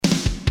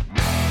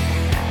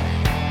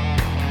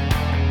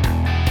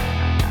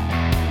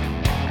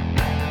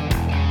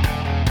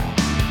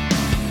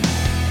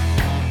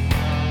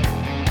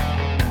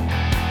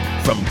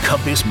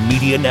Compass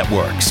Media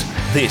Networks.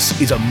 This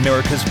is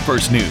America's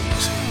First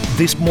News.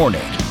 This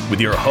morning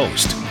with your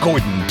host,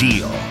 Gordon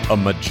Deal. A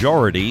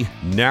majority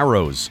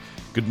narrows.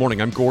 Good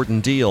morning, I'm Gordon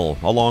Deal,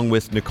 along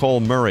with Nicole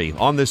Murray.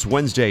 On this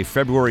Wednesday,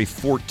 February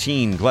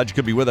 14, glad you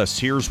could be with us.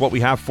 Here's what we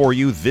have for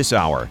you this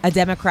hour. A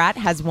Democrat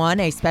has won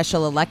a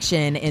special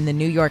election in the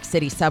New York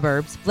City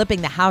suburbs,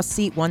 flipping the House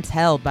seat once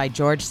held by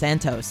George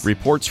Santos.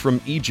 Reports from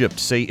Egypt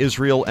say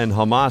Israel and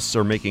Hamas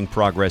are making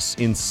progress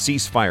in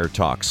ceasefire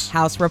talks.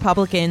 House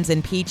Republicans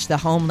impeach the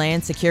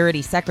Homeland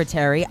Security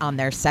Secretary on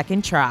their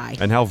second try.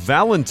 And how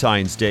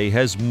Valentine's Day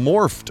has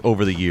morphed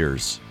over the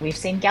years. We've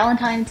seen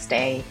Galentine's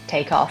Day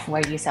take off,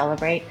 where you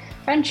celebrate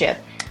friendship.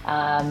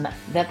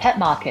 The pet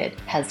market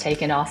has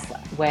taken off,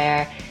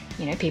 where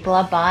people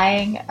are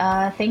buying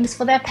things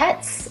for their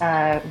pets,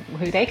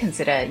 who they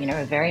consider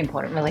a very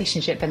important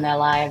relationship in their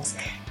lives.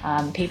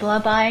 People are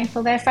buying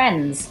for their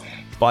friends.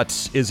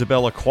 But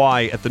Isabella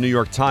Quai at the New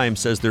York Times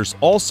says there's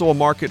also a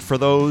market for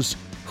those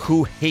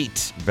who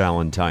hate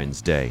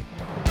Valentine's Day.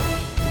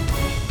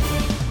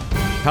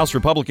 House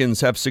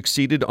Republicans have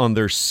succeeded on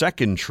their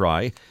second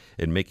try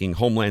in making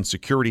Homeland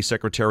Security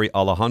Secretary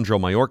Alejandro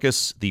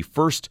Mayorkas the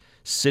first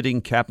sitting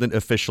cabinet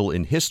official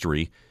in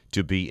history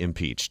to be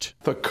impeached.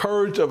 The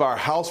courage of our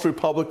House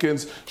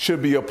Republicans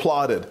should be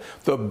applauded.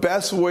 The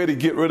best way to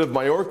get rid of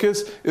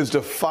Mayorkas is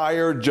to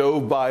fire Joe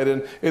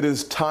Biden. It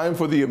is time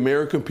for the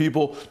American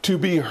people to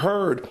be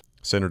heard.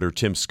 Senator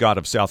Tim Scott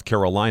of South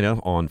Carolina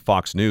on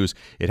Fox News.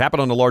 It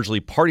happened on a largely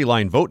party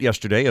line vote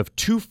yesterday of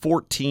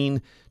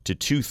 214 to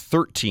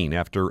 213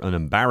 after an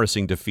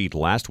embarrassing defeat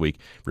last week.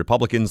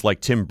 Republicans like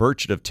Tim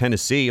Burchett of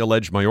Tennessee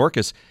allege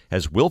Mayorkas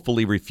has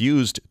willfully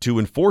refused to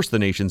enforce the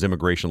nation's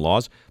immigration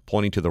laws,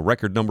 pointing to the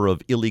record number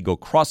of illegal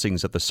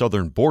crossings at the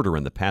southern border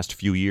in the past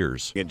few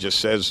years. It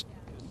just says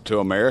to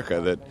America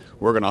that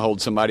we're going to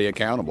hold somebody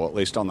accountable, at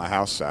least on the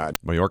House side.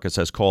 Mayorkas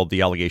has called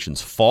the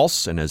allegations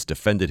false and has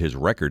defended his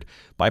record.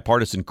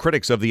 Bipartisan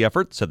critics of the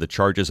effort said the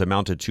charges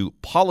amounted to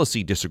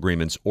policy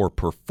disagreements or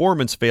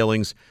performance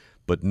failings,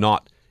 but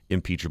not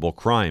impeachable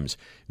crimes.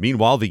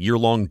 Meanwhile, the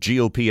year-long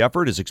GOP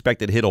effort is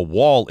expected to hit a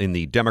wall in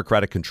the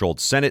Democratic-controlled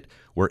Senate,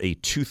 where a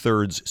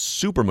two-thirds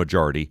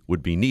supermajority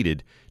would be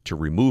needed to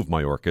remove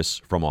Mayorkas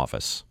from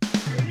office.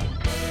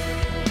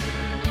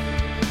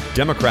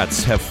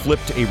 Democrats have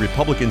flipped a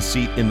Republican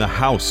seat in the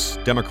House.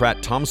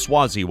 Democrat Tom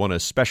Suozzi won a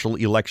special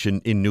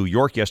election in New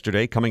York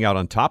yesterday, coming out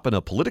on top in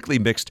a politically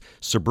mixed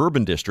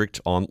suburban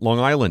district on Long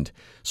Island.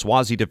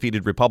 Suozzi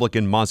defeated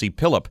Republican Mazi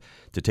Pilip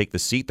to take the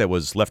seat that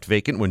was left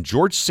vacant when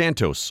George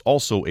Santos,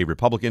 also a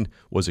Republican,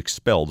 was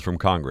expelled from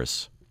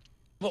Congress.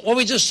 What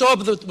we just saw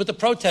with the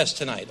protests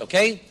tonight,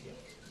 okay?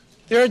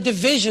 There are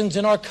divisions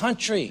in our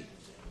country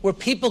where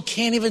people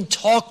can't even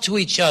talk to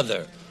each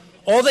other.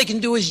 All they can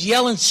do is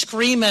yell and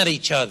scream at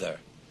each other.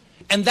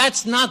 And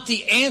that's not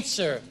the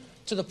answer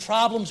to the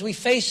problems we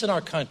face in our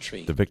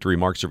country. The victory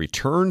marks a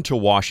return to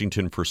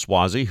Washington for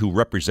Suozzi, who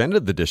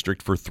represented the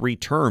district for 3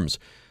 terms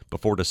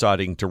before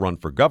deciding to run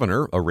for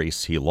governor, a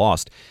race he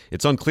lost.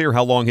 It's unclear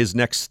how long his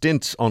next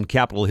stint on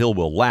Capitol Hill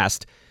will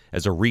last,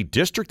 as a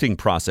redistricting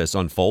process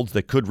unfolds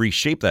that could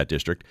reshape that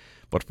district.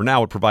 But for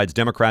now, it provides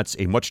Democrats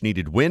a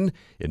much-needed win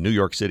in New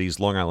York City's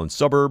Long Island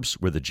suburbs,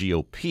 where the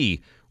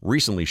GOP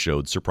recently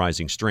showed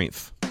surprising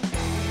strength.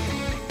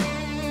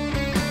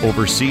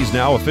 Overseas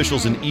now,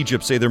 officials in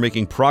Egypt say they're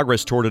making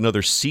progress toward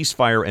another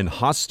ceasefire and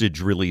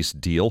hostage release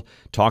deal.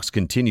 Talks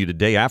continue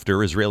today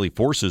after Israeli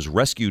forces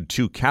rescued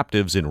 2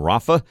 captives in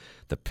Rafah,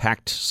 the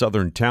packed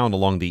southern town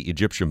along the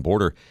Egyptian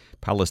border.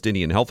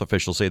 Palestinian health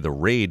officials say the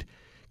raid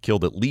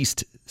killed at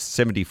least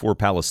 74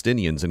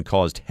 Palestinians and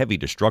caused heavy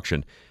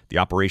destruction. The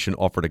operation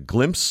offered a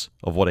glimpse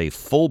of what a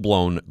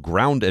full-blown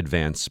ground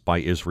advance by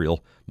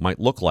Israel might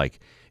look like.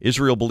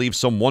 Israel believes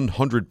some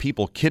 100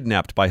 people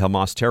kidnapped by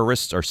Hamas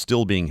terrorists are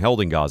still being held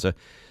in Gaza.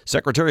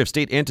 Secretary of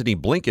State Antony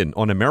Blinken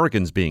on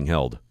Americans being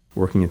held.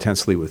 Working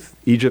intensely with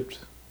Egypt,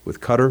 with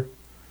Qatar,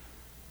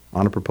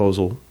 on a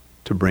proposal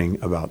to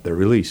bring about their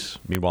release.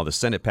 Meanwhile, the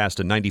Senate passed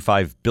a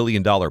 $95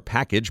 billion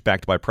package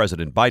backed by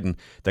President Biden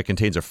that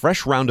contains a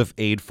fresh round of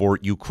aid for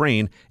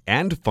Ukraine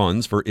and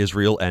funds for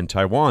Israel and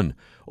Taiwan,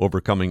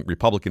 overcoming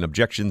Republican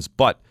objections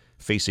but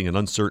facing an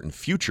uncertain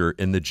future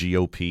in the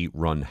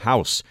GOP-run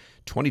House.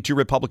 22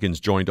 Republicans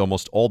joined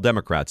almost all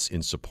Democrats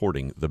in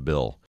supporting the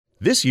bill.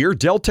 This year,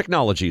 Dell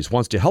Technologies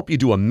wants to help you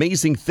do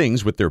amazing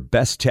things with their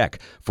best tech.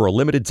 For a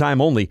limited time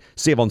only,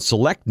 save on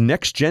select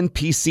next-gen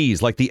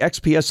PCs like the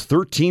XPS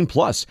 13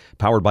 Plus,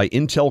 powered by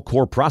Intel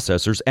Core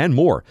processors and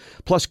more.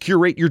 Plus,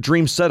 curate your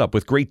dream setup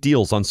with great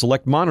deals on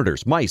select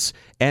monitors, mice,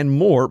 and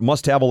more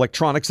must-have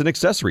electronics and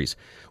accessories.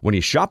 When you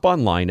shop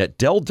online at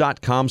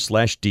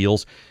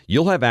Dell.com/deals,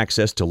 you'll have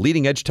access to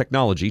leading-edge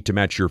technology to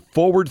match your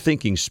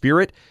forward-thinking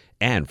spirit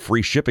and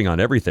free shipping on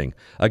everything.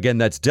 Again,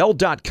 that's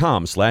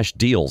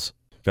Dell.com/deals.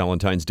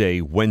 Valentine's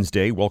Day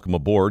Wednesday. Welcome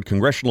aboard.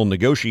 Congressional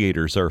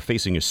negotiators are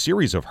facing a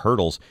series of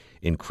hurdles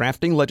in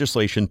crafting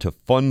legislation to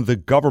fund the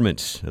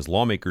government as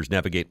lawmakers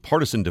navigate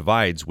partisan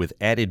divides with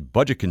added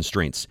budget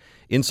constraints.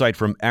 Insight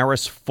from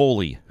Aris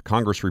Foley,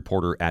 Congress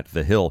reporter at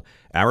The Hill.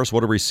 Aris,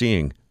 what are we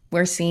seeing?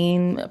 We're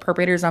seeing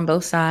appropriators on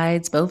both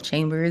sides, both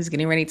chambers,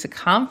 getting ready to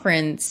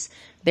conference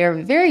their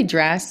very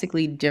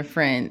drastically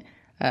different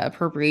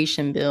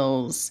appropriation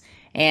bills.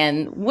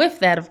 And with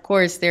that, of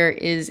course, there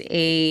is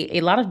a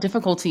lot of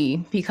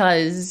difficulty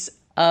because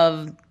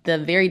of the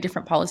very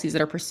different policies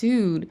that are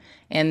pursued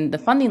and the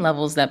funding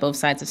levels that both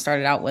sides have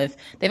started out with.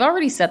 They've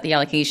already set the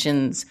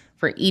allocations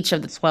for each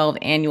of the 12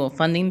 annual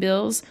funding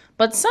bills.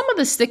 But some of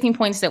the sticking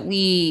points that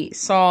we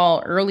saw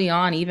early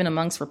on, even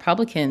amongst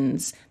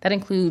Republicans, that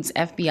includes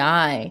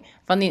FBI,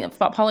 funding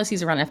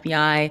policies around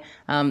FBI,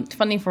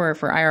 funding for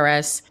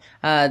IRS,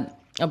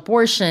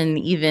 abortion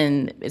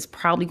even is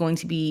probably going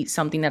to be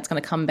something that's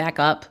going to come back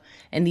up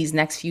in these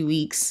next few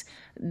weeks.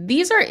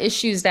 These are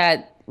issues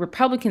that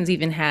Republicans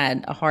even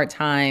had a hard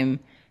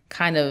time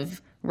kind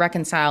of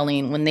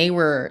reconciling when they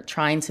were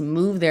trying to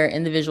move their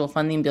individual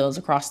funding bills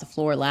across the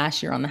floor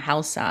last year on the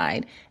House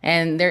side.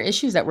 And there are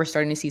issues that we're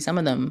starting to see some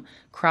of them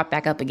crop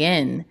back up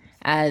again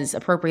as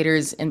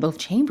appropriators in both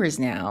chambers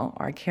now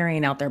are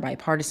carrying out their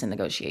bipartisan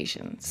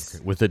negotiations.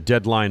 Okay. With a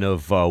deadline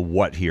of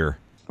what here?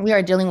 We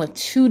are dealing with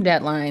two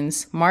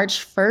deadlines,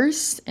 March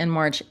 1st and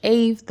March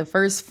 8th. The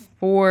first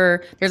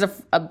four, there's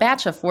a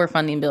batch of 4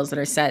 funding bills that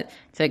are set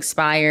to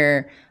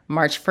expire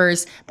March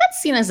 1st.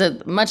 That's seen as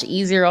a much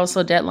easier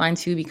also deadline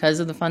too because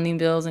of the funding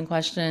bills in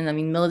question. I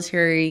mean,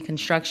 military,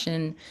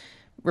 construction,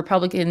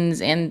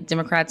 Republicans and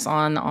Democrats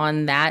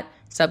on that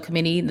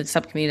subcommittee, the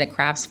subcommittee that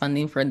crafts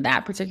funding for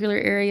that particular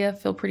area,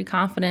 feel pretty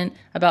confident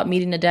about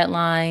meeting the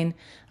deadline.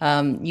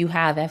 You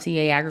have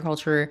FDA,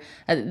 agriculture.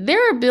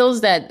 There are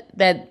bills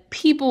that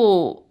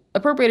people,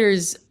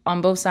 appropriators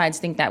on both sides,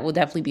 think that will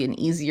definitely be an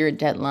easier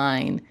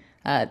deadline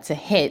to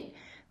hit.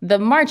 The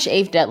March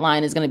 8th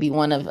deadline is going to be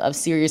one of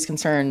serious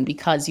concern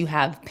because you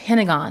have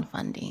Pentagon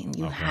funding,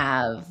 you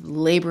have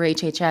labor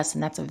HHS,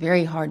 and that's a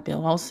very hard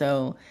bill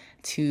also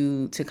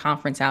to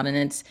conference out. And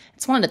it's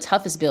one of the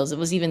toughest bills. It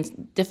was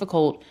even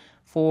difficult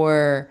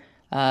for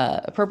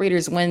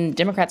appropriators when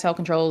Democrats held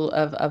control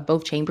of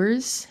both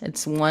chambers.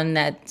 It's one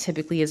that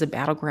typically is a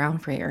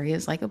battleground for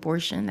areas like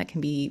abortion that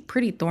can be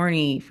pretty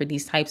thorny for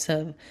these types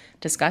of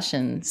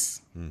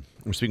discussions.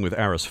 We're speaking with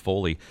Aris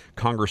Foley,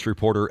 Congress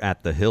reporter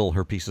at The Hill.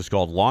 Her piece is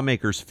called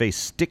Lawmakers Face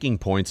Sticking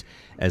Points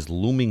as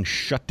Looming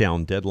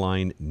Shutdown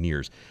Deadline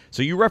Nears.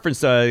 So you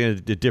referenced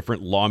the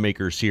different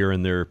lawmakers here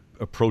and their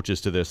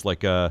approaches to this,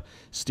 like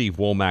Steve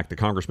Womack,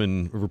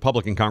 the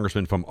Republican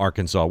congressman from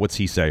Arkansas. What's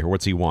he say or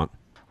what's he want?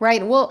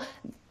 Right. Well,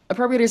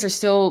 appropriators are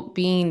still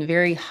being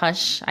very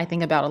hush, I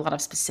think, about a lot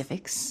of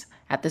specifics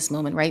at this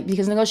moment, right?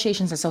 Because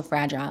negotiations are so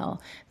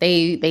fragile.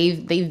 They've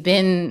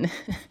been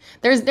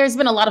there's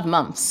been a lot of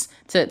months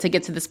to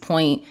get to this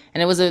point,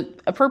 and it was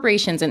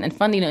appropriations and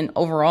funding and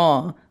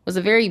overall was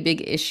a very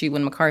big issue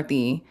when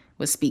McCarthy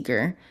was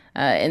speaker.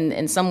 And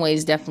in some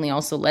ways, definitely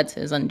also led to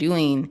his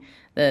undoing.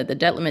 The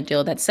debt limit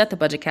deal that set the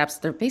budget caps,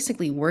 they're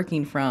basically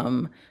working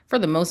from, for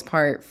the most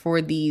part,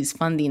 for these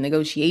funding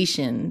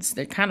negotiations.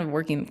 They're kind of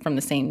working from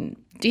the same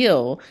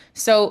deal.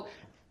 So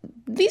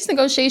these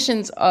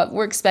negotiations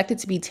were expected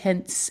to be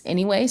tense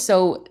anyway.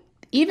 So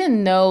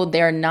even though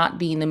they're not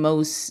being the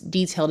most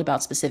detailed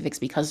about specifics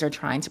because they're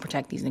trying to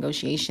protect these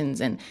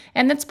negotiations, and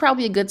that's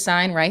probably a good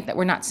sign, right, that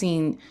we're not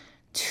seeing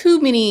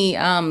too many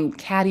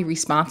catty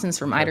responses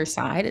from either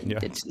side.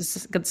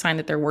 It's a good sign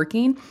that they're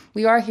working.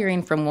 We are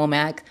hearing from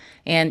Womack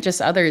and just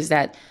others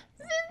that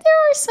there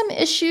are some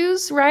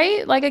issues,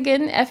 right? Like,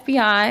 again,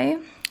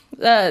 FBI,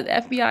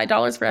 FBI,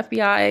 dollars for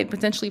FBI,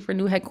 potentially for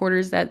new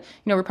headquarters that,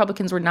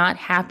 Republicans were not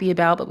happy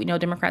about, but we know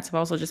Democrats have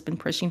also just been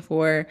pushing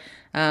for.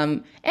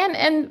 And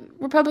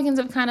Republicans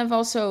have kind of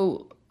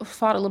also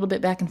fought a little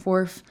bit back and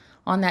forth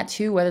on that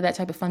too, whether that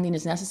type of funding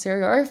is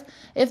necessary or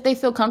if they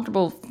feel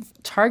comfortable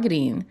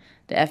targeting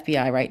the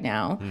FBI right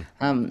now.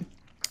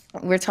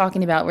 We're seeing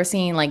talking about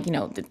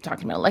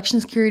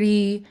election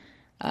security,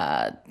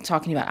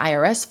 talking about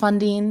IRS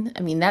funding.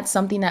 I mean, that's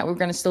something that we're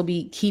going to still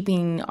be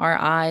keeping our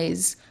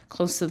eyes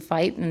close to the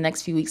fight in the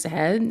next few weeks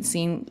ahead, and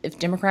seeing if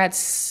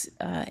Democrats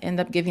end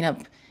up giving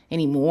up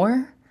any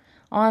more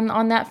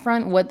on that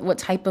front, what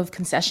type of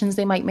concessions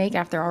they might make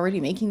after already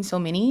making so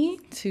many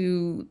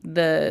to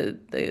the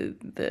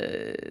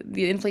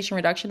Inflation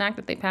Reduction Act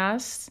that they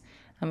passed.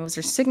 It was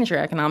their signature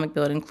economic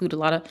bill. It included a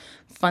lot of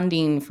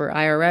funding for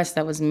IRS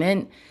that was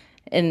meant,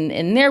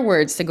 in their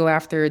words, to go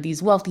after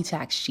these wealthy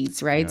tax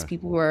cheats, right? Yeah.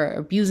 People who are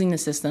abusing the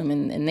system,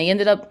 and they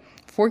ended up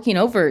forking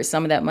over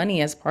some of that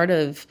money as part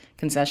of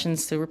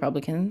concessions to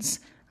Republicans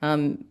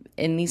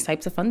in these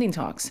types of funding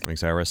talks.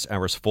 Thanks, Aris.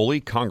 Aris Foley,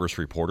 Congress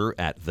reporter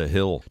at The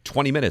Hill.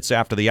 20 minutes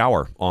after the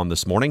hour on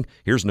This Morning,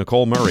 here's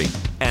Nicole Murray.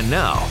 And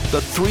now,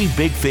 the 3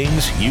 big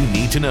things you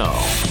need to know.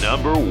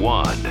 Number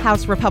 1.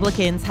 House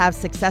Republicans have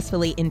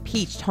successfully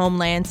impeached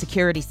Homeland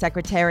Security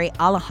Secretary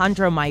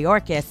Alejandro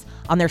Mayorkas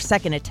on their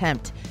second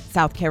attempt.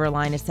 South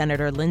Carolina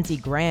Senator Lindsey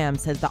Graham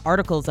says the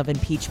articles of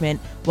impeachment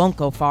won't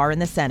go far in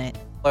the Senate.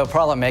 They'll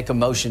probably make a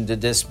motion to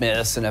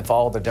dismiss, and if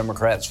all the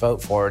Democrats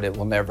vote for it, it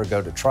will never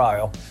go to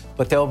trial.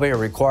 But there'll be a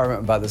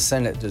requirement by the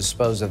Senate to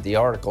dispose of the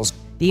articles.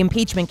 The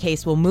impeachment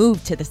case will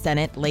move to the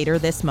Senate later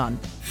this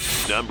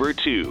month. Number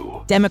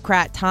 2.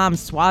 Democrat Tom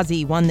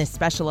Suozzi won this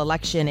special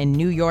election in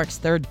New York's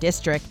 3rd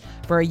District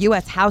for a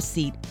U.S. House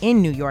seat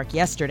in New York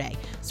yesterday.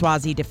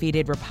 Suozzi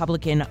defeated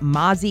Republican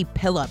Mazi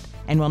Pilip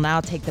and will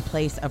now take the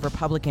place of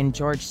Republican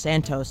George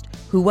Santos,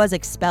 who was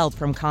expelled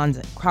from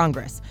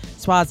Congress.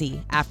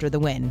 Suozzi after the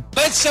win.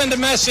 Let's send a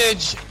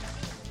message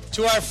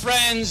to our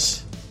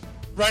friends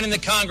running the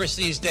Congress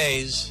these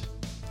days.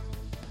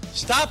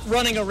 Stop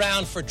running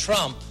around for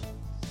Trump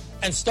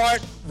and start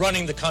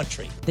running the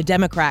country. The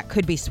Democrat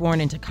could be sworn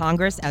into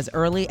Congress as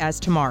early as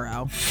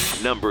tomorrow.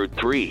 Number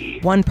 3.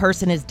 One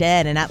person is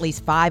dead and at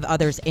least 5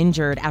 others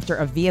injured after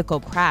a vehicle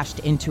crashed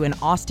into an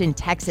Austin,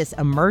 Texas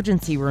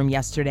emergency room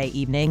yesterday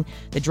evening.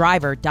 The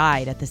driver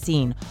died at the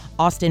scene.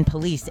 Austin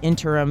Police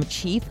Interim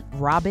Chief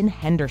Robin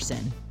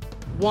Henderson.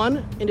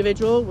 One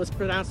individual was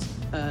pronounced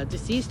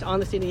deceased on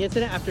the scene of the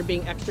incident after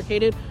being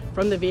extricated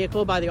from the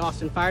vehicle by the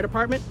Austin Fire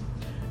Department.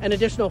 An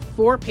additional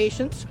 4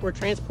 patients were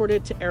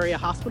transported to area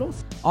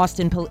hospitals.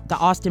 The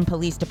Austin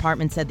Police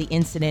Department said the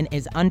incident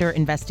is under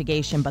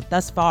investigation, but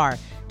thus far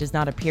does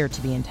not appear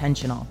to be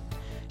intentional.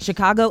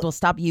 Chicago will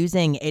stop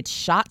using its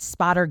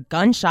ShotSpotter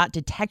gunshot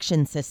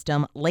detection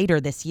system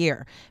later this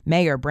year.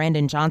 Mayor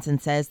Brandon Johnson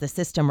says the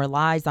system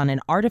relies on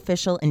an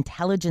artificial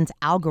intelligence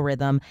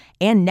algorithm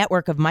and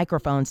network of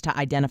microphones to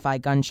identify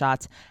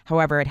gunshots.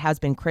 However, it has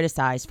been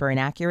criticized for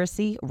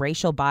inaccuracy,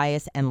 racial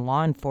bias, and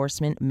law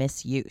enforcement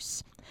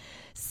misuse.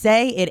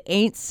 Say it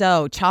ain't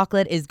so.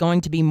 Chocolate is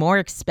going to be more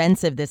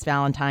expensive this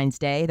Valentine's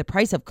Day. The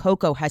price of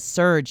cocoa has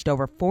surged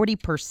over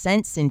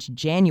 40% since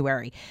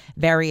January.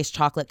 Various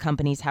chocolate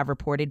companies have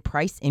reported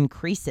price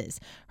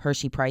increases.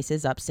 Hershey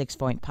prices up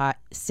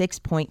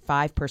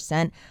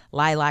 6.5%.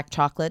 Lilac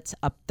chocolates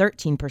up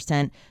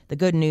 13%. The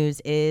good news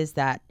is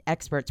that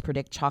experts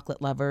predict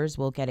chocolate lovers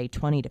will get a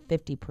 20 to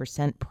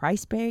 50%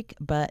 price break,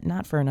 but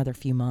not for another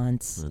few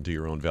months. Do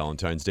your own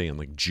Valentine's Day in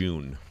like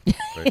June.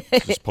 Right?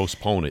 Just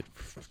postpone it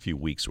for a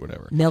few weeks or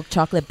whatever. Milk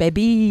chocolate,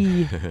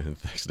 baby.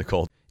 Thanks,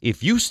 Nicole.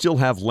 If you still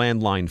have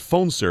landline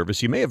phone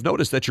service, you may have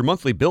noticed that your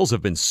monthly bills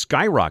have been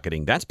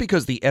skyrocketing. That's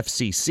because the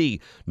FCC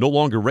no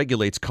longer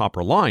regulates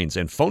copper lines,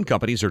 and phone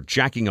companies are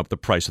jacking up the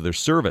price of their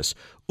service.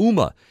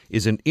 Ooma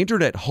is an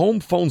internet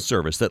home phone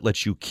service that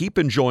lets you keep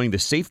enjoying the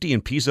safety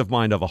and peace of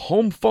mind of a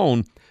home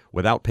phone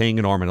without paying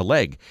an arm and a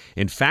leg.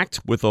 In fact,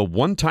 with a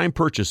one-time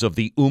purchase of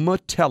the Ooma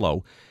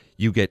Tello,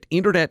 you get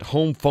internet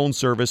home phone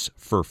service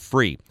for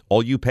free.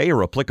 All you pay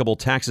are applicable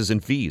taxes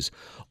and fees.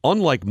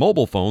 Unlike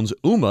mobile phones,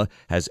 Ooma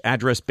has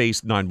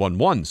address-based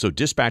 911, so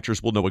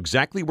dispatchers will know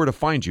exactly where to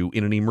find you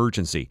in an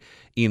emergency.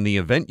 In the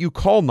event you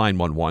call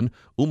 911,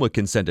 Ooma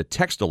can send a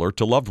text alert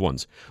to loved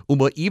ones.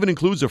 Ooma even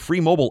includes a free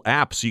mobile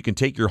app so you can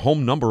take your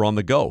home number on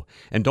the go.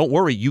 And don't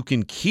worry, you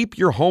can keep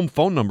your home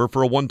phone number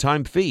for a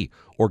one-time fee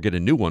or get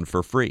a new one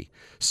for free.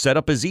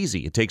 Setup is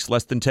easy. It takes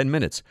less than 10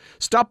 minutes.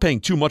 Stop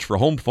paying too much for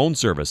home phone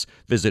service.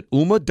 Visit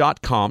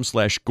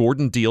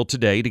ooma.com/Gordon Deal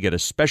today to get a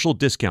special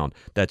discount.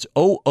 That's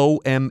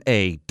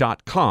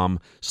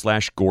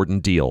ooma.com/Gordon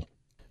Deal.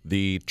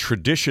 The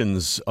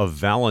traditions of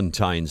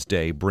Valentine's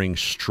Day bring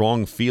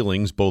strong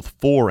feelings both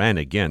for and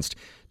against.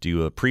 Do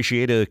you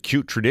appreciate a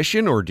cute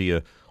tradition, or do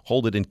you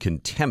hold it in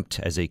contempt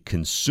as a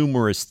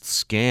consumerist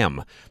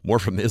scam? More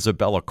from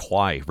Isabella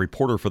Kwai,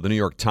 reporter for the New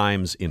York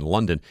Times in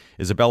London.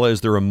 Isabella,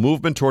 is there a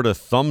movement toward a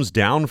thumbs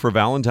down for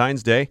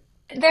Valentine's Day?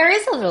 There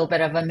is a little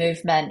bit of a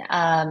movement.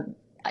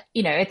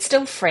 It's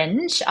still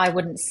fringe. I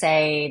wouldn't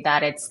say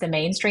that it's the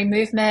mainstream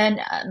movement.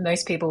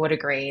 Most people would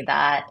agree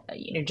that,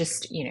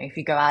 if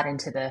you go out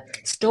into the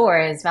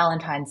stores,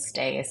 Valentine's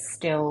Day is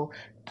still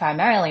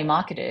primarily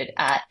marketed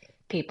at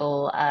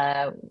people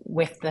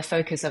with the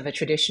focus of a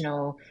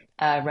traditional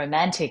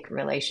romantic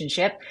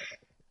relationship.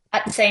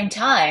 At the same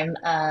time,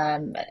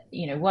 one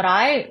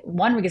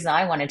reason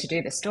I wanted to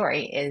do this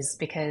story is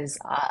because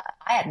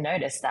I had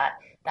noticed that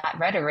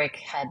rhetoric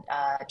had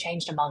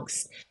changed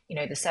amongst,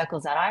 the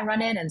circles that I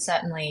run in, and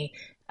certainly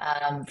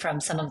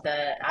from some of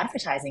the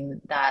advertising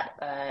that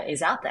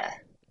is out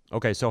there.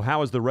 Okay, so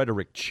how has the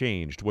rhetoric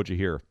changed? What'd you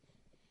hear?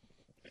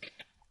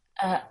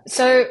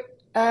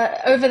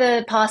 Over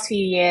the past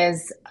few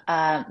years,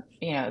 a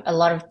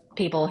lot of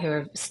people who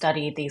have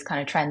studied these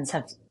kind of trends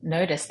have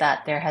noticed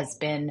that there has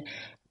been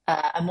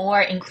a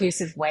more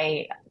inclusive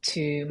way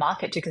to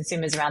market to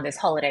consumers around this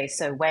holiday.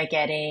 So we're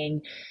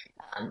getting,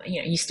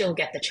 you still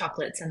get the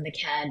chocolates and the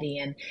candy,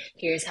 and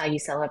here's how you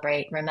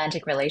celebrate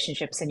romantic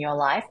relationships in your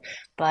life.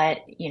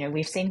 But,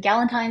 we've seen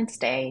Valentine's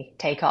Day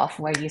take off,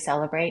 where you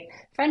celebrate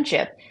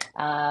friendship.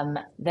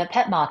 The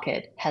pet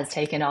market has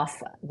taken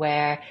off,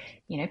 where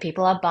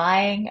people are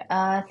buying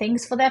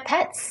things for their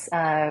pets,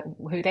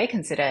 who they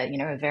consider,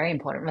 a very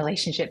important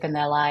relationship in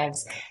their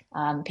lives.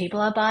 People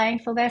are buying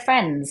for their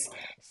friends.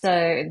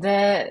 So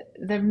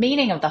the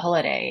meaning of the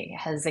holiday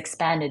has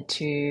expanded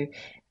to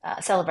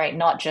celebrate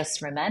not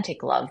just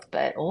romantic love,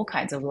 but all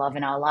kinds of love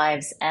in our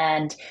lives.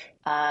 And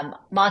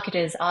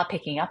marketers are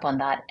picking up on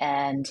that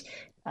and,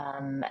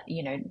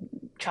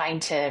 trying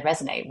to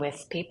resonate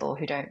with people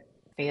who don't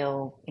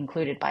feel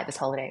included by this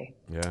holiday.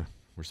 Yeah.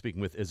 We're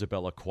speaking with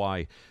Isabella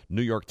Kwai,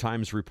 New York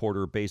Times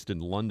reporter based in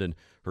London.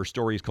 Her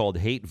story is called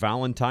Hate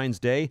Valentine's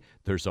Day.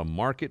 There's a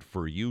market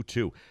for you,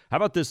 too. How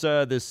about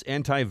this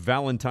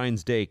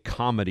anti-Valentine's Day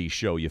comedy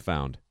show you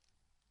found?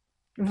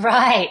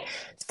 Right.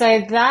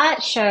 So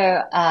that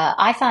show,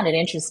 I found it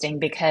interesting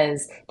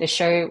because the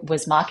show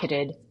was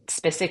marketed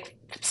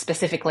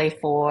specifically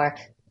for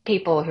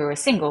people who are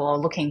single or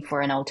looking for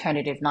an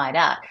alternative night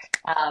out.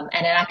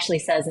 And it actually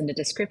says in the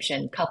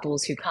description,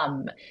 couples who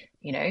come,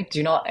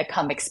 do not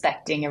come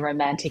expecting a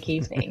romantic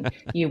evening.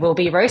 You will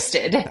be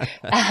roasted.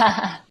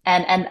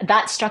 And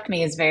that struck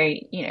me as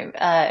very,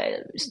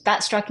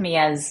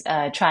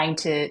 trying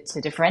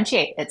to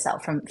differentiate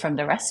itself from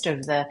the rest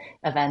of the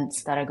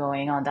events that are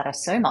going on that are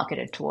so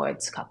marketed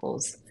towards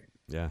couples.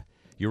 Yeah.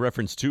 You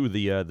referenced too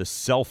the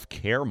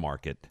self-care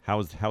market.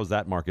 How's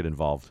that market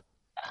involved?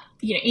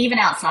 Even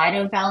outside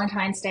of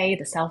Valentine's Day,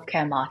 the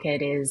self-care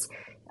market is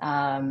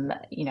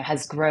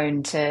has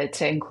grown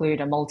to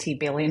include a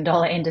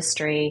multi-billion-dollar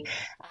industry.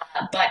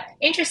 But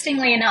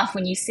interestingly enough,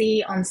 when you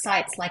see on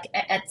sites like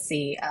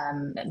Etsy,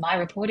 my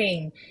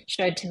reporting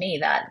showed to me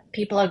that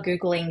people are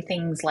Googling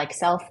things like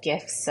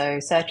self-gifts. So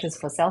searches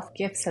for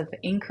self-gifts have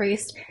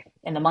increased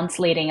in the months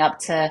leading up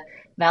to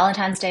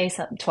Valentine's Day,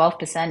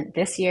 12%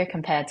 this year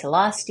compared to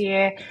last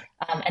year.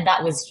 And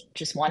that was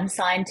just one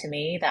sign to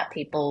me that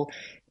people,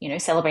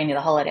 celebrating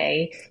the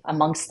holiday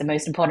amongst the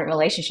most important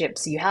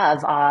relationships you have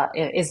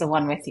is the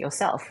one with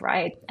yourself,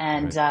 right?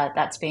 And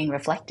that's being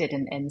reflected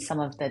in some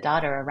of the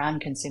data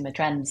around consumer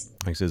trends.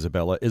 Thanks,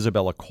 Isabella.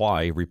 Isabella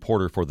Kwai,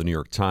 reporter for the New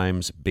York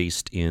Times,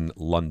 based in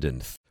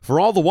London. For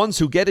all the ones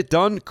who get it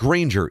done,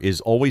 Grainger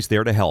is always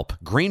there to help.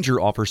 Grainger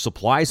offers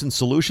supplies and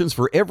solutions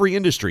for every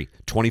industry,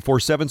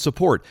 24/7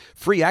 support,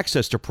 free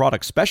access to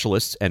product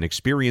specialists, and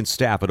experienced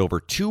staff at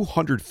over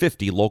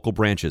 250 local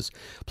branches.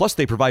 Plus,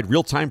 they provide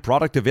real-time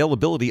product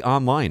availability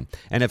online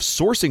and have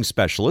sourcing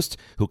specialists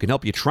who can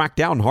help you track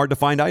down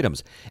hard-to-find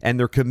items. And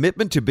their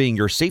commitment to being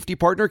your safety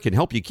partner can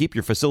help you keep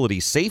your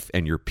facility safe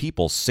and your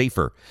people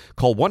safer.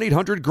 Call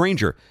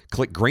 1-800-GRAINGER.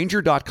 Click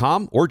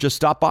Grainger.com or just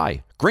stop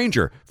by.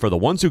 Grainger, for the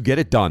ones who get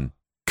it done.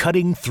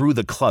 Cutting through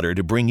the clutter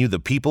to bring you the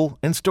people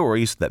and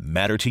stories that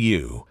matter to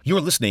you.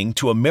 You're listening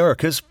to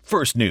America's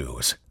First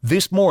News,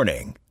 This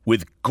Morning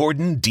with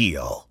Gordon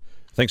Deal.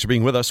 Thanks for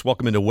being with us.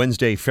 Welcome into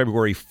Wednesday,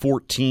 February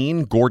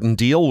 14. Gordon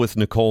Deal with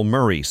Nicole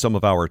Murray. Some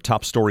of our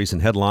top stories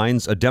and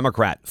headlines. A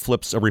Democrat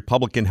flips a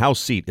Republican House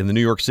seat in the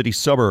New York City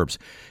suburbs.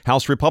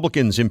 House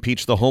Republicans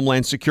impeach the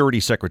Homeland Security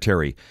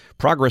Secretary.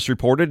 Progress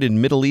reported in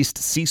Middle East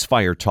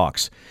ceasefire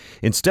talks.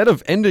 Instead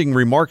of ending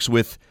remarks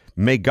with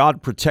 "May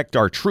God protect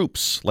our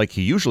troops," like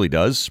he usually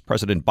does,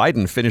 President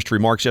Biden finished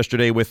remarks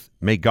yesterday with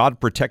 "May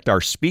God protect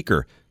our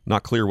speaker."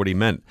 Not clear what he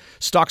meant.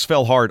 Stocks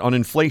fell hard on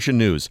inflation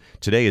news.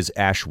 Today is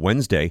Ash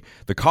Wednesday.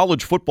 The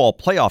College Football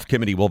Playoff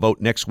Committee will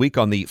vote next week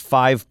on the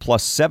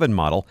 5+7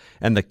 model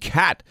and the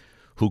cat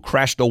who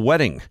crashed a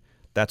wedding.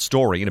 That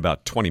story in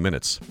about 20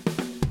 minutes.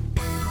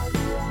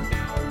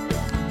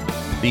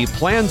 The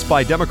plans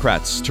by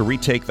Democrats to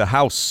retake the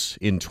House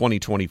in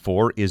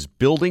 2024 is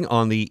building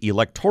on the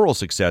electoral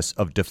success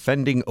of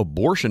defending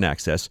abortion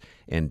access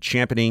and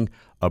championing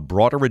a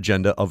broader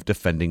agenda of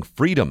defending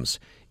freedoms.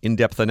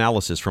 In-depth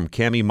analysis from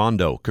Cami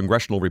Mondo,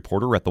 congressional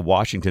reporter at the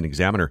Washington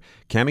Examiner.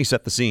 Cami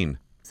set the scene.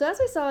 So as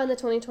we saw in the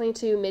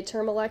 2022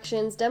 midterm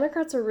elections,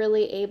 Democrats were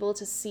really able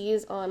to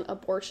seize on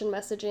abortion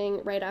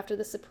messaging right after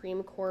the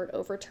Supreme Court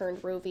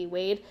overturned Roe v.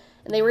 Wade.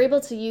 And they were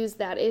able to use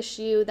that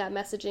issue, that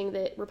messaging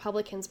that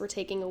Republicans were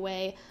taking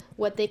away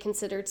what they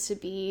considered to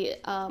be,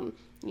 a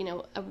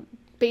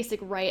basic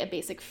right, a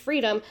basic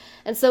freedom.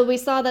 And so we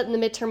saw that in the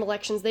midterm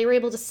elections, they were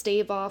able to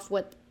stave off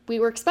what we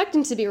were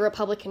expecting to be a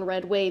Republican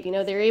red wave. They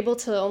were able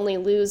to only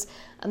lose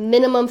a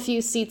minimum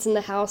few seats in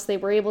the House. They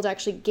were able to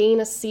actually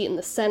gain a seat in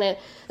the Senate.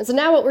 And so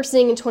now what we're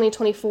seeing in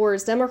 2024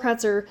 is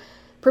Democrats are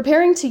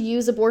preparing to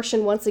use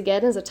abortion once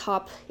again as a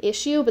top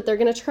issue, but they're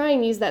going to try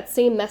and use that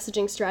same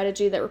messaging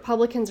strategy that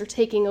Republicans are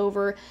taking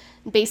over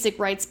basic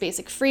rights,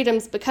 basic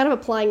freedoms, but kind of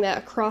applying that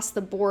across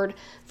the board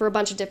for a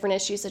bunch of different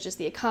issues such as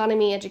the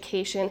economy,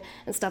 education,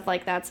 and stuff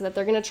like that, so that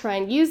they're going to try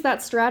and use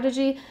that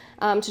strategy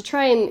to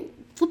try and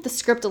flip the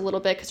script a little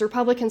bit, because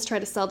Republicans try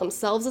to sell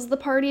themselves as the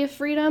party of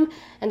freedom,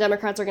 and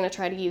Democrats are going to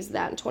try to use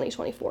that in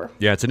 2024.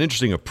 Yeah, it's an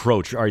interesting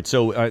approach. All right,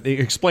 so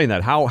explain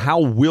that. How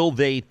will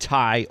they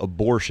tie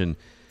abortion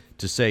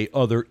to, say,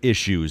 other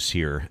issues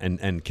here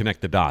and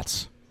connect the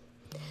dots?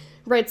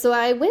 Right, so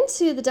I went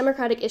to the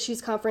Democratic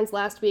Issues Conference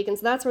last week, and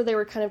so that's where they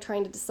were kind of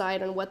trying to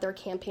decide on what their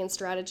campaign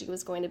strategy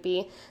was going to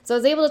be. So I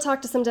was able to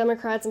talk to some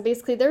Democrats, and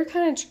basically they're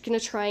kind of going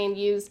to try and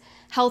use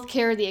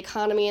healthcare, the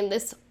economy, and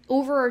this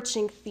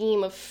overarching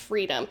theme of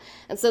freedom.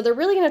 And so they're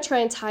really going to try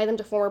and tie them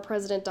to former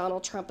President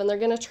Donald Trump, and they're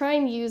going to try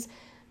and use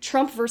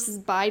Trump versus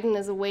Biden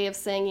as a way of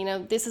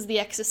saying, this is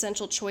the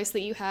existential choice that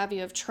you have.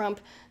 You have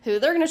Trump, who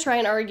they're going to try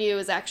and argue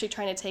is actually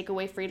trying to take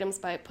away freedoms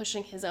by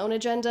pushing his own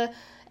agenda,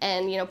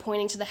 and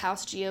pointing to the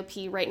House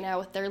GOP right now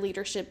with their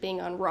leadership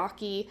being on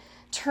rocky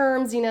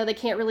terms. They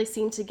can't really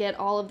seem to get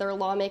all of their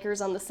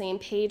lawmakers on the same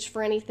page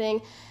for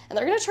anything. And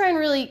they're going to try and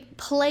really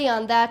play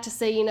on that to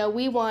say,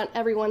 we want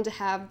everyone to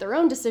have their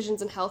own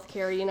decisions in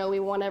healthcare. We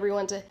want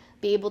everyone to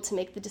be able to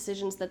make the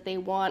decisions that they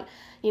want.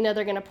 They're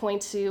going to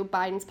point to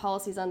Biden's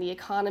policies on the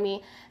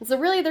economy. And so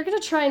really they're going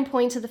to try and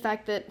point to the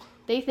fact that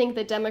they think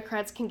that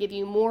Democrats can give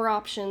you more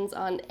options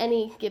on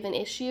any given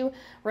issue,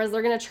 whereas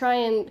they're going to try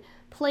and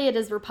play it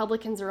as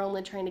Republicans are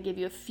only trying to give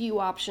you a few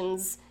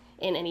options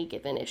in any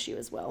given issue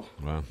as well.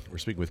 Wow. We're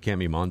speaking with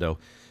Cami Mondo,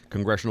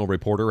 congressional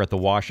reporter at the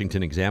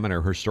Washington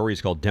Examiner. Her story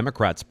is called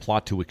Democrats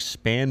Plot to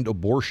Expand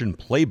Abortion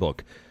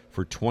Playbook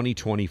for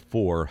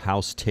 2024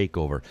 House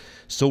Takeover.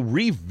 So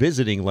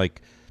revisiting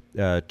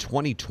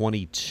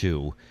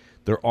 2022,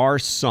 there are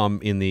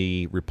some in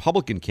the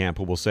Republican camp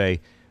who will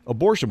say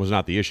abortion was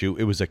not the issue.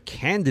 It was a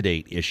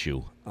candidate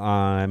issue.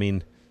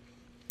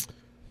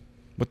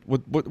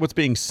 What's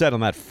being said on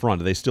that front?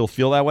 Do they still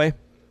feel that way?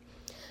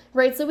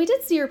 Right, so we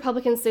did see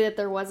Republicans say that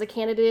there was a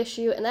candidate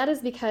issue, and that is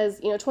because,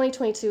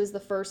 2022 is the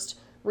first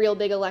real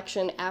big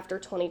election after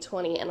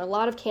 2020, and a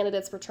lot of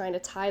candidates were trying to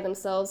tie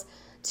themselves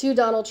to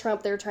Donald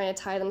Trump. They were trying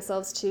to tie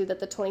themselves to that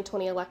the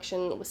 2020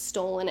 election was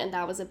stolen, and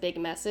that was a big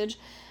message.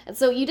 And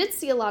so you did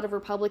see a lot of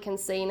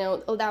Republicans say,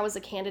 that was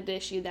a candidate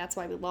issue, that's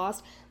why we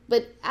lost.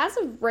 But as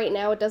of right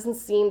now, it doesn't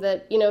seem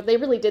that, if they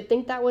really did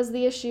think that was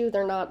the issue,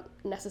 they're not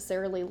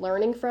necessarily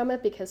learning from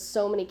it, because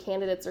so many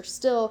candidates are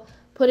still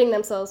putting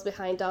themselves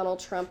behind Donald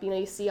Trump.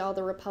 You see all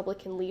the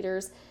Republican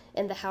leaders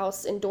in the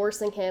House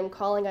endorsing him,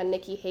 calling on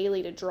Nikki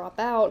Haley to drop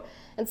out.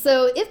 And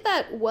so if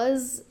that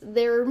was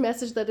their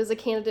message that is a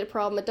candidate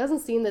problem, it doesn't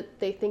seem that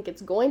they think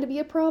it's going to be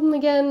a problem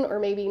again, or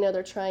maybe,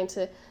 they're trying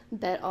to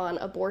bet on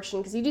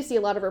abortion, because you do see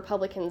a lot of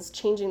Republicans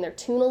changing their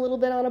tune a little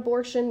bit on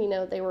abortion.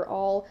 They were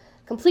all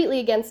completely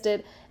against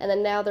it, and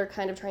then now they're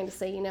kind of trying to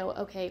say,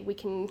 okay, we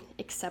can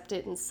accept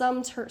it in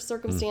some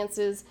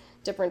circumstances,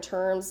 different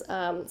terms.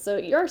 So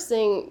you're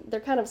seeing they're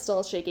kind of still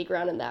on shaky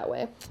ground in that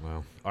way.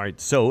 Wow. All right.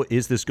 So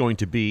is this going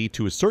to be,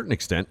 to a certain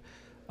extent,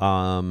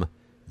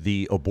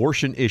 the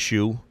abortion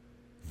issue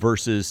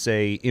versus,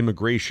 say,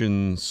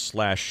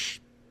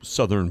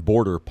 immigration/southern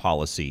border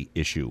policy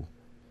issue?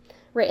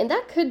 Right, and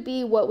that could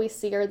be what we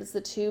see are the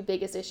two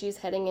biggest issues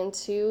heading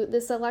into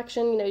this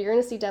election. You're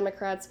going to see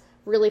Democrats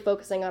really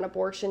focusing on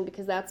abortion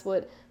because that's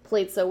what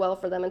played so well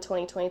for them in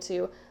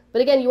 2022.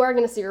 But again, you are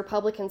going to see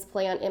Republicans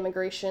play on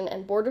immigration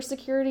and border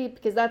security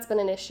because that's been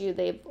an issue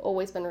they've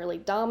always been really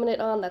dominant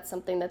on. That's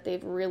something that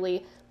they've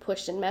really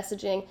pushed in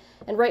messaging.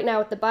 And right now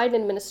with the Biden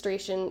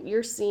administration,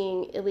 you're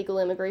seeing illegal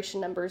immigration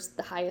numbers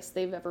the highest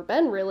they've ever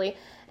been, really.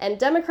 And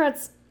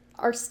Democrats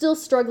are still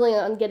struggling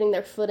on getting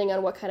their footing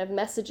on what kind of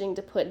messaging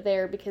to put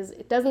there because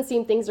it doesn't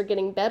seem things are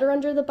getting better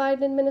under the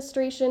Biden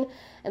administration.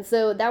 And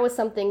so that was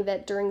something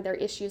that during their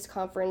issues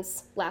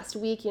conference last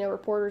week,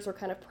 reporters were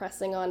kind of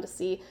pressing on to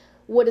see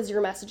what is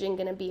your messaging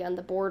going to be on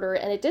the border.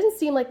 And it didn't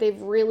seem like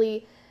they've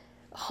really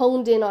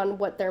honed in on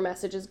what their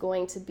message is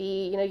going to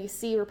be. You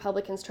see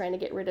Republicans trying to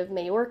get rid of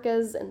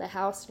Mayorkas in the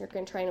House, and you're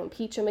going to try to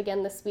impeach him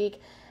again this week.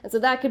 And so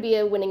that could be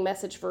a winning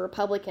message for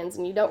Republicans,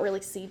 and you don't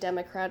really see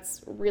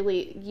Democrats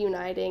really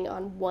uniting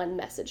on one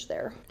message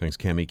there. Thanks,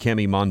 Cami.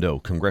 Cami Mondo,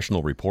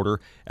 congressional reporter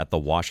at the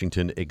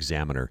Washington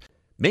Examiner.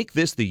 Make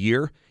this the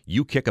year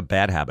you kick a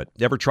bad habit.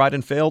 Ever tried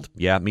and failed?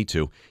 Yeah, me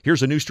too.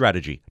 Here's a new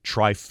strategy.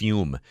 Try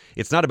Fume.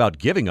 It's not about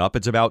giving up.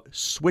 It's about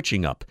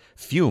switching up.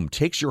 Fume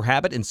takes your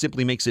habit and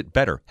simply makes it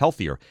better,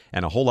 healthier,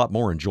 and a whole lot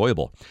more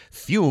enjoyable.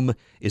 Fume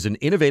is an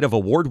innovative,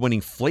 award-winning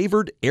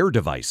flavored air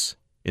device.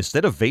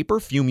 Instead of vapor,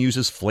 Fume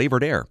uses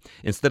flavored air.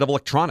 Instead of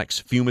electronics,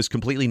 Fume is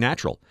completely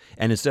natural.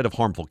 And instead of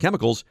harmful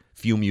chemicals,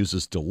 Fume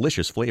uses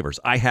delicious flavors.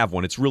 I have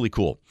one. It's really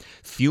cool.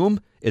 Fume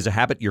is a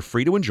habit you're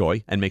free to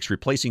enjoy and makes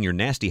replacing your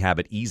nasty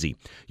habit easy.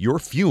 Your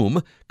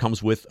Fume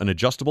comes with an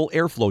adjustable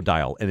airflow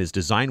dial and is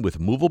designed with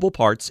movable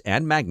parts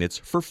and magnets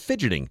for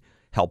fidgeting,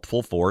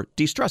 helpful for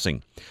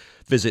de-stressing.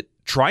 Visit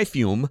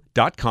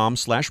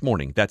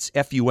tryfume.com/morning. That's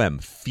F-U-M,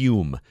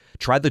 Fume.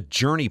 Try the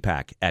Journey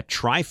Pack at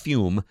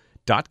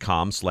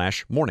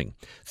tryfume.com/morning.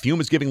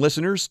 Fume is giving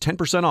listeners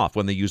 10% off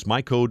when they use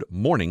my code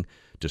MORNING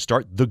to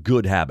start the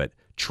good habit.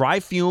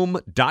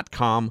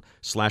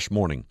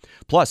 Tryfume.com/morning.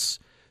 Plus,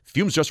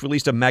 Fume's just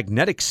released a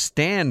magnetic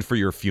stand for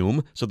your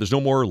Fume, so there's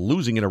no more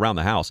losing it around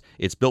the house.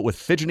 It's built with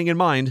fidgeting in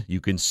mind. You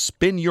can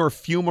spin your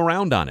Fume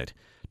around on it.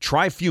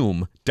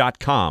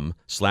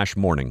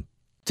 Tryfume.com/morning.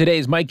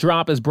 Today's Mic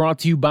Drop is brought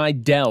to you by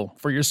Dell.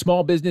 For your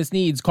small business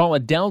needs, call a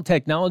Dell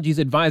Technologies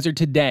advisor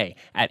today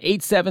at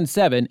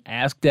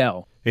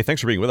 877-ASK-DELL. Hey,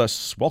 thanks for being with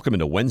us. Welcome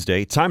into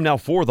Wednesday. Time now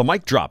for the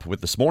Mic Drop with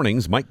this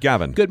morning's Mike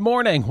Gavin. Good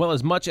morning. Well,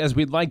 as much as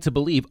we'd like to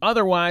believe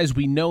otherwise,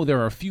 we know there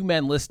are a few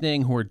men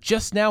listening who are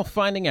just now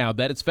finding out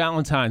that it's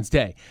Valentine's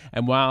Day.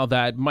 And while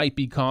that might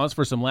be cause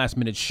for some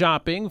last-minute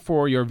shopping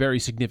for your very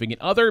significant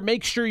other,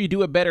 make sure you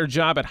do a better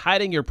job at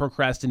hiding your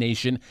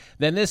procrastination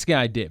than this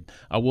guy did.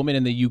 A woman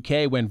in the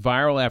UK went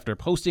viral after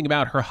posting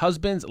about her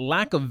husband's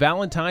lack of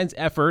Valentine's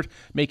effort,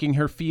 making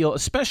her feel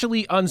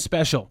especially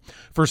unspecial.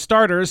 For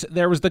starters,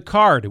 there was the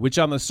card, which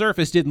on on the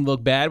surface didn't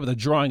look bad, with a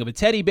drawing of a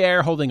teddy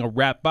bear holding a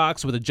wrap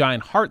box with a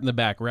giant heart in the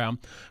background.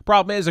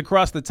 Problem is,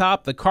 across the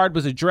top, the card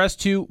was addressed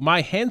to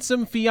my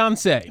handsome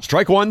fiance.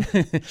 Strike one.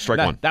 Strike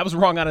one. That was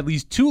wrong on at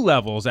least 2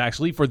 levels,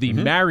 actually, for the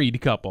married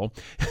couple.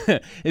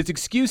 Its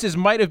excuses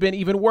might have been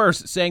even worse,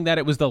 saying that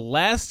it was the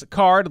last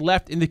card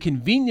left in the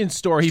convenience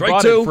store he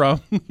bought it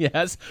from.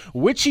 Yes,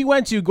 which he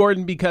went to,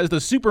 Gordon, because the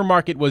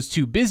supermarket was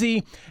too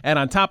busy, and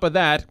on top of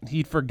that,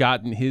 he'd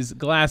forgotten his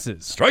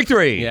glasses. Strike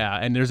 3. Yeah,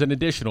 and there's an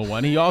additional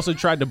one. He also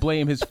tried to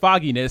blame his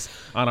fogginess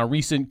on a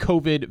recent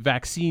COVID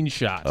vaccine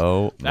shot.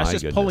 Oh, that's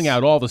just goodness. pulling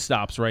out all the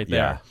stops right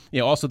there.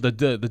 Yeah. Also the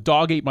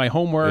dog ate my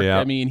homework. Yeah.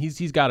 I mean,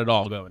 he's got it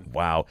all going.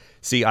 Wow.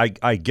 See,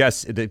 I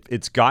guess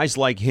it's guys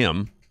like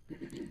him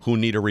who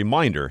need a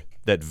reminder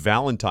that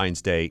Valentine's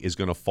Day is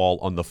going to fall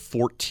on the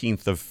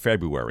 14th of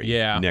February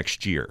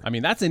next year. I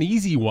mean, that's an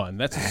easy one.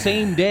 That's the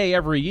same day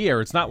every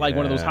year. It's not like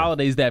one of those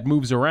holidays that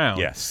moves around.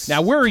 Yes.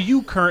 Now, where are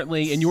you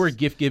currently in your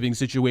gift-giving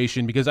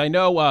situation? Because I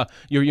know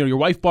your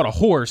wife bought a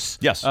horse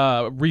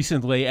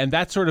recently, and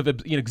that sort of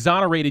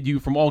exonerated you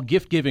from all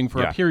gift-giving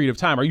for a period of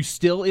time. Are you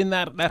still in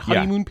that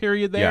honeymoon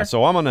period there? Yeah,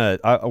 so I'm on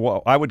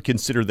I would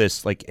consider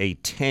this like a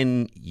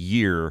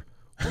 10-year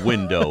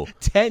window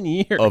 10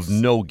 years of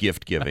no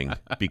gift giving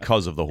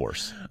because of the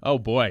horse. Oh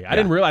boy, I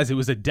didn't realize it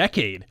was a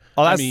decade.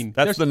 Oh,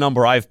 that's the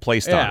number I've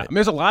placed on it. I mean,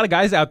 there's a lot of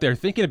guys out there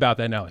thinking about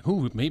that now. Like,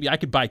 ooh, maybe I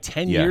could buy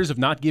 10 years of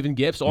not giving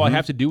gifts. All I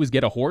have to do is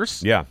get a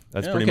horse. Yeah,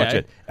 that's pretty much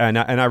it. And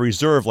I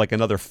reserve like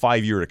another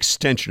 5-year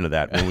extension of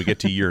that when we get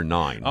to year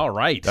 9. All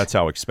right. That's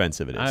how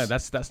expensive it is.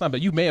 That's not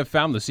bad. You may have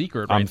found the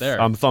secret right there.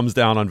 I'm thumbs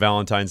down on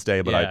Valentine's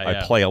Day, but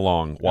I play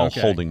along while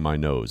holding my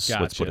nose.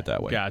 Gotcha. Let's put it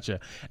that way. Gotcha.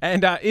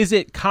 And is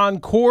it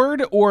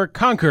Concord or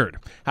Concord?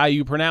 How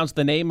you pronounce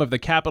the name of the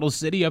capital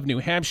city of New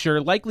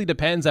Hampshire likely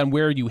depends on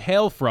where you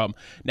hail from.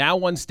 Now,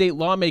 one state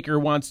lawmaker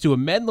wants to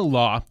amend the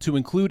law to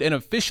include an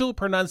official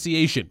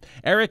pronunciation.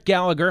 Eric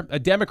Gallagher, a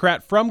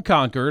Democrat from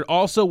Concord,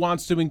 also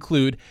wants to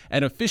include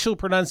an official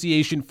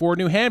pronunciation for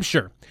New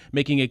Hampshire,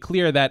 making it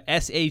clear that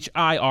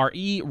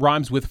S-H-I-R-E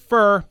rhymes with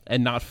fur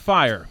and not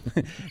fire.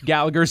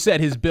 Gallagher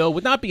said his bill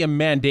would not be a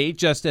mandate,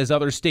 just as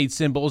other state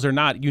symbols are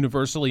not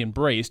universally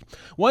embraced.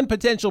 One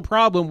potential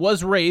problem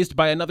was raised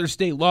by another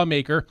state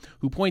lawmaker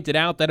who pointed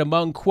out that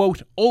among,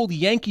 quote, old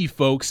Yankee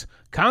folks,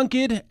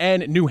 Concord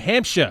and New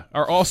Hampshire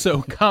are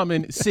also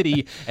common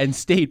city and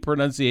state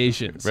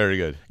pronunciations. Very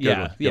good. Good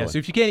one. So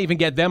if you can't even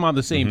get them on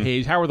the same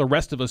page, how are the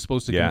rest of us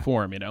supposed to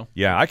conform,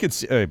 Yeah, I could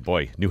see,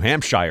 New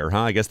Hampshire,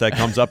 huh? I guess that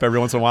comes up every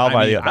once in a while.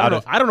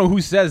 I don't know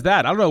who says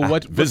that. I don't know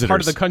what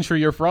part of the country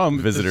you're from.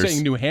 Visitors.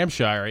 Saying New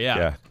Hampshire,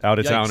 Yeah,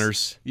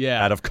 out-of-towners.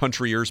 Yeah.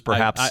 Out-of-countryers,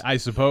 perhaps. I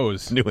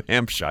suppose. New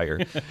Hampshire.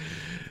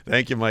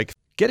 Thank you, Mike.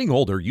 Getting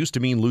older used to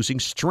mean losing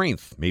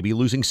strength, maybe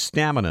losing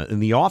stamina in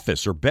the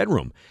office or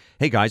bedroom.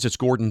 Hey guys, it's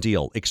Gordon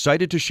Deal.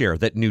 Excited to share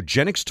that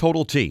Nugenix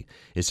Total T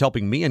is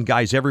helping me and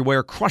guys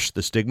everywhere crush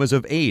the stigmas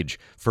of age.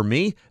 For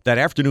me, that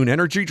afternoon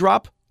energy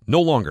drop, no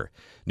longer.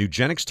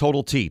 Nugenix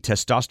Total T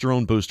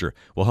Testosterone Booster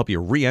will help you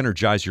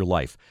re-energize your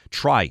life.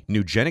 Try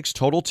Nugenix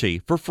Total T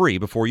for free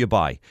before you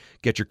buy.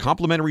 Get your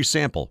complimentary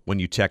sample when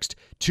you text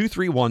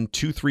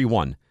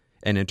 231231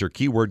 and enter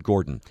keyword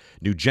Gordon.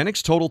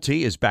 Nugenix Total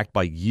T is backed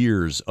by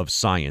years of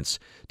science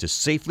to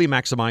safely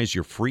maximize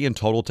your free and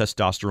total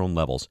testosterone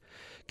levels.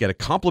 Get a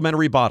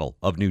complimentary bottle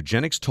of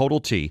Nugenix Total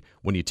T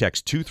when you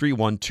text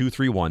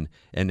 231231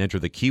 and enter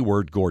the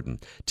keyword Gordon.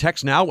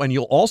 Text now and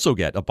you'll also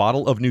get a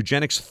bottle of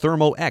Nugenix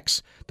Thermo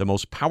X, the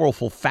most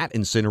powerful fat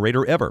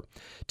incinerator ever.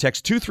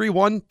 Text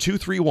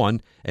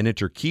 231231 and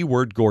enter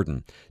keyword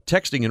Gordon.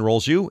 Texting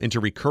enrolls you into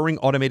recurring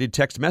automated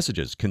text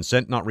messages.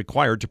 Consent not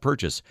required to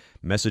purchase.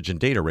 Message and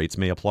data rates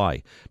may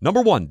apply.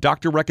 Number 1,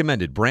 doctor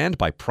recommended brand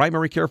by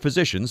primary care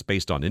physicians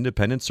based on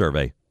independent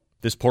survey.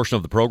 This portion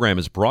of the program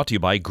is brought to you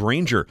by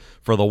Grainger.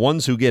 For the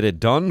ones who get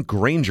it done,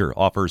 Grainger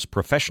offers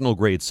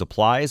professional-grade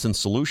supplies and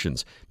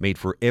solutions made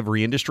for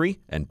every industry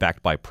and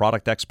backed by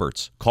product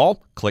experts.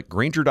 Call, click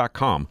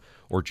Grainger.com,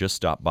 or just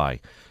stop by.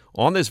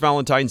 On this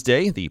Valentine's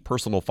Day, the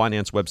personal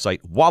finance website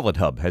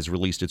WalletHub has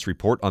released its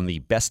report on the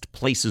best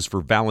places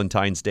for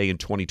Valentine's Day in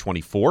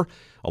 2024,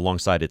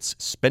 alongside its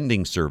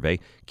spending survey.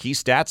 Key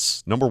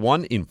stats, number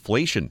 1,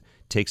 inflation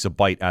takes a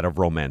bite out of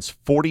romance.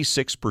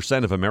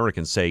 46% of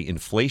Americans say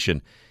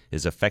inflation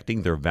is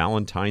affecting their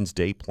Valentine's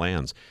Day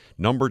plans.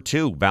 Number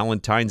 2,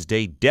 Valentine's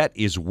Day debt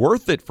is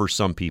worth it for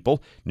some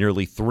people.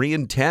 Nearly 3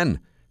 in 10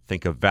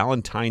 think a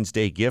Valentine's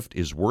Day gift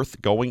is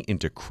worth going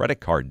into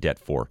credit card debt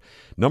for.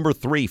 Number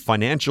 3,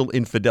 financial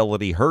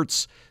infidelity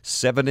hurts.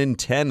 7 in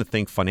 10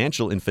 think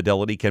financial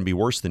infidelity can be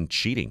worse than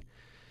cheating.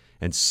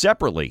 And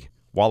separately,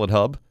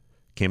 WalletHub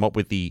came up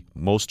with the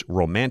most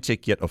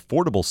romantic yet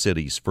affordable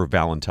cities for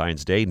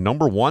Valentine's Day.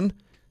 Number 1,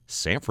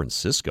 San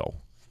Francisco.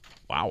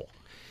 Wow.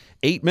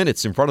 8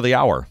 minutes in front of the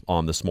hour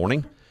on this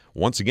morning.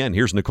 Once again,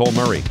 here's Nicole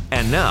Murray.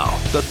 And now,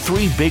 the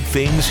 3 big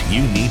things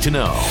you need to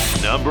know.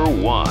 Number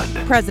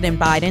 1. President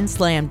Biden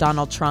slammed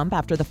Donald Trump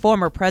after the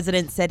former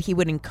president said he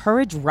would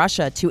encourage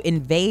Russia to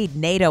invade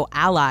NATO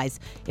allies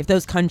if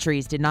those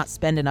countries did not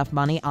spend enough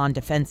money on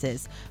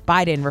defenses.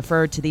 Biden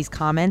referred to these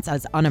comments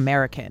as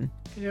un-American.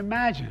 Can you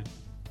imagine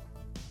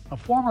a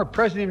former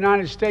president of the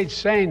United States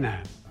saying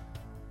that?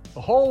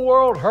 The whole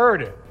world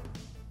heard it.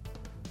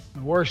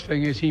 The worst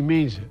thing is he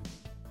means it.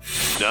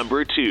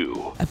 Number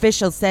 2.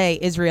 Officials say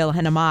Israel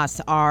and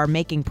Hamas are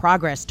making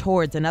progress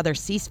towards another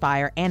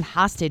ceasefire and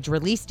hostage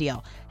release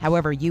deal.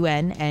 However,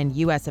 UN and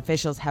U.S.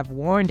 officials have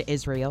warned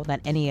Israel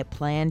that any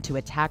plan to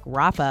attack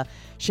Rafah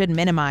should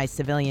minimize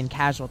civilian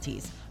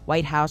casualties.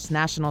 White House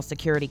National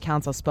Security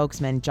Council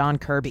spokesman John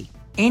Kirby.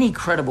 Any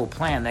credible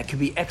plan that could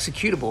be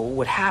executable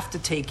would have to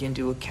take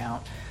into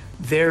account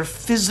their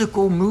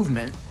physical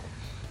movement,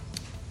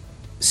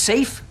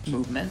 safe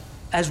movement,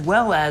 as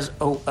well as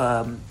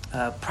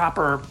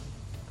proper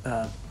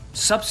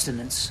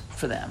substance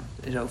for them,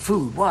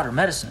 food, water,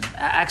 medicine,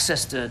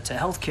 access to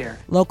health care.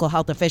 Local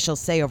health officials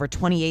say over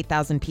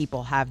 28,000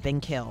 people have been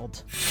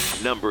killed.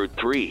 Number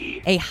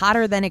 3. A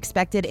hotter than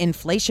expected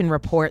inflation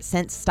report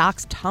sent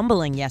stocks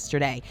tumbling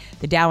yesterday.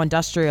 The Dow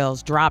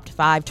Industrials dropped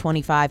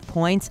 525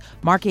 points,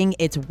 marking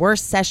its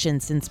worst session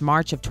since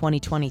March of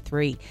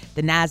 2023.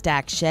 The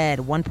Nasdaq shed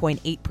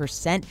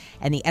 1.8%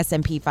 and the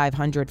S&P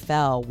 500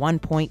 fell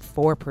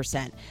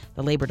 1.4%.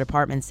 The Labor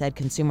Department said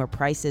consumer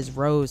prices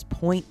rose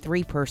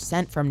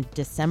 0.3% from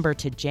December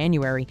to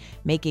January,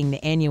 making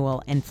the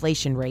annual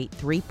inflation rate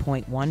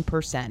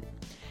 3.1%.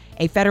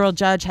 A federal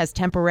judge has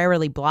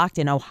temporarily blocked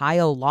an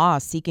Ohio law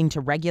seeking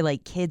to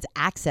regulate kids'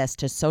 access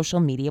to social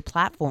media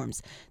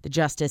platforms. The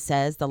justice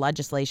says the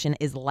legislation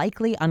is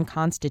likely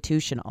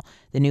unconstitutional.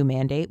 The new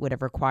mandate would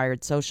have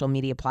required social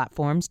media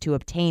platforms to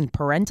obtain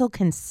parental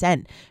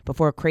consent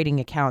before creating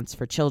accounts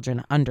for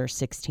children under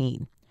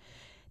 16.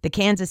 The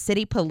Kansas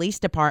City Police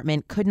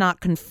Department could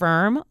not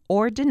confirm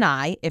or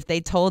deny if they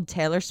told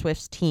Taylor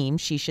Swift's team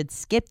she should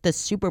skip the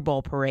Super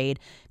Bowl parade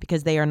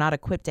because they are not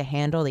equipped to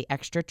handle the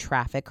extra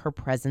traffic her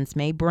presence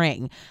may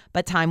bring.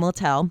 But time will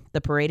tell.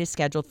 The parade is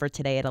scheduled for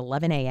today at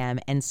 11 a.m.,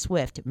 and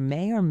Swift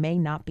may or may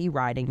not be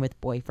riding with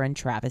boyfriend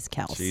Travis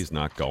Kelce. She's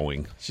not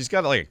going. She's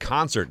got like a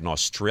concert in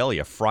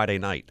Australia Friday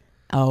night.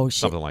 Oh,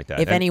 something like that.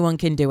 If anyone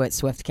can do it,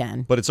 Swift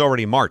can. But it's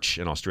already March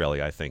in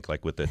Australia, I think,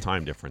 like with the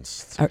time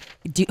difference.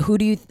 Do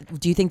you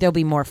think there'll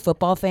be more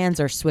football fans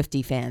or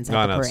Swiftie fans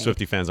at the parade?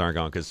 Swiftie fans aren't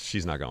going because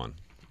she's not going.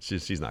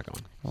 She's not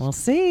going. We'll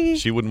see.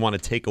 She wouldn't want to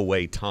take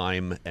away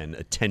time and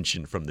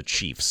attention from the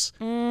Chiefs.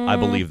 I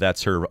believe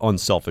that's her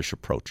unselfish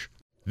approach.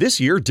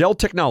 This year, Dell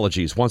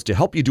Technologies wants to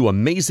help you do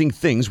amazing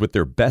things with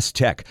their best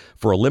tech.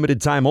 For a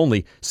limited time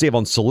only, save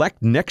on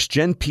select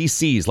next-gen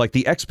PCs like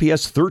the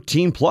XPS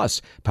 13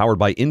 Plus, powered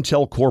by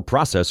Intel Core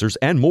processors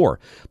and more.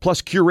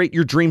 Plus, curate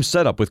your dream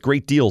setup with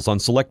great deals on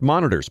select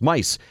monitors,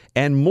 mice,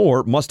 and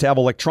more must-have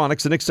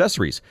electronics and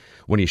accessories.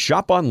 When you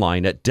shop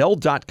online at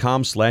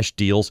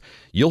Dell.com/deals,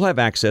 you'll have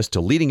access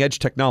to leading-edge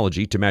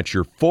technology to match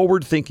your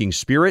forward-thinking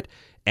spirit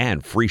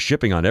and free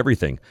shipping on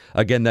everything.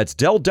 Again, that's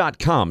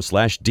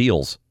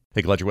Dell.com/deals.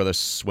 Hey, glad you're with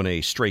us. When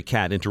a stray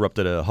cat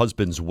interrupted a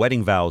husband's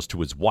wedding vows to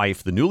his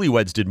wife, the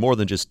newlyweds did more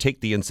than just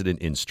take the incident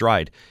in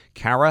stride.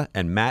 Kara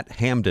and Matt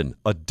Hamden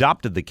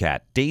adopted the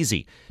cat,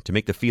 Daisy, to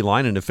make the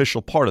feline an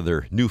official part of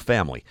their new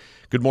family.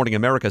 Good Morning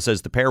America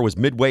says the pair was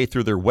midway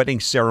through their wedding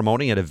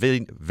ceremony at a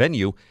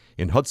venue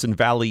in Hudson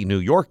Valley, New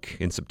York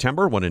in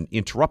September when an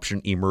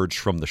interruption emerged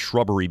from the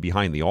shrubbery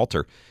behind the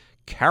altar.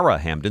 Kara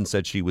Hamden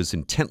said she was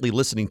intently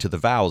listening to the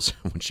vows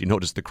when she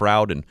noticed the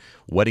crowd and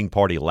wedding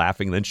party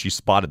laughing. Then she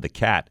spotted the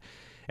cat.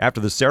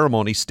 After the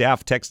ceremony,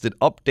 staff texted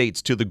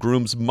updates to the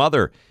groom's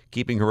mother,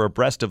 keeping her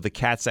abreast of the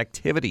cat's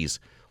activities.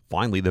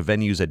 Finally, the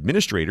venue's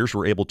administrators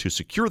were able to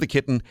secure the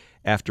kitten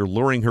after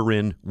luring her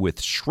in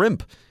with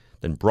shrimp,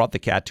 then brought the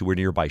cat to a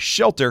nearby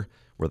shelter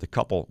where the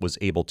couple was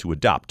able to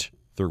adopt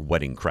their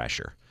wedding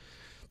crasher.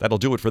 That'll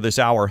do it for this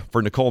hour.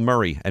 For Nicole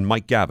Murray and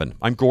Mike Gavin,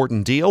 I'm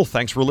Gordon Deal.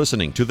 Thanks for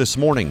listening to This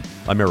Morning,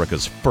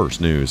 America's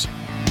First News.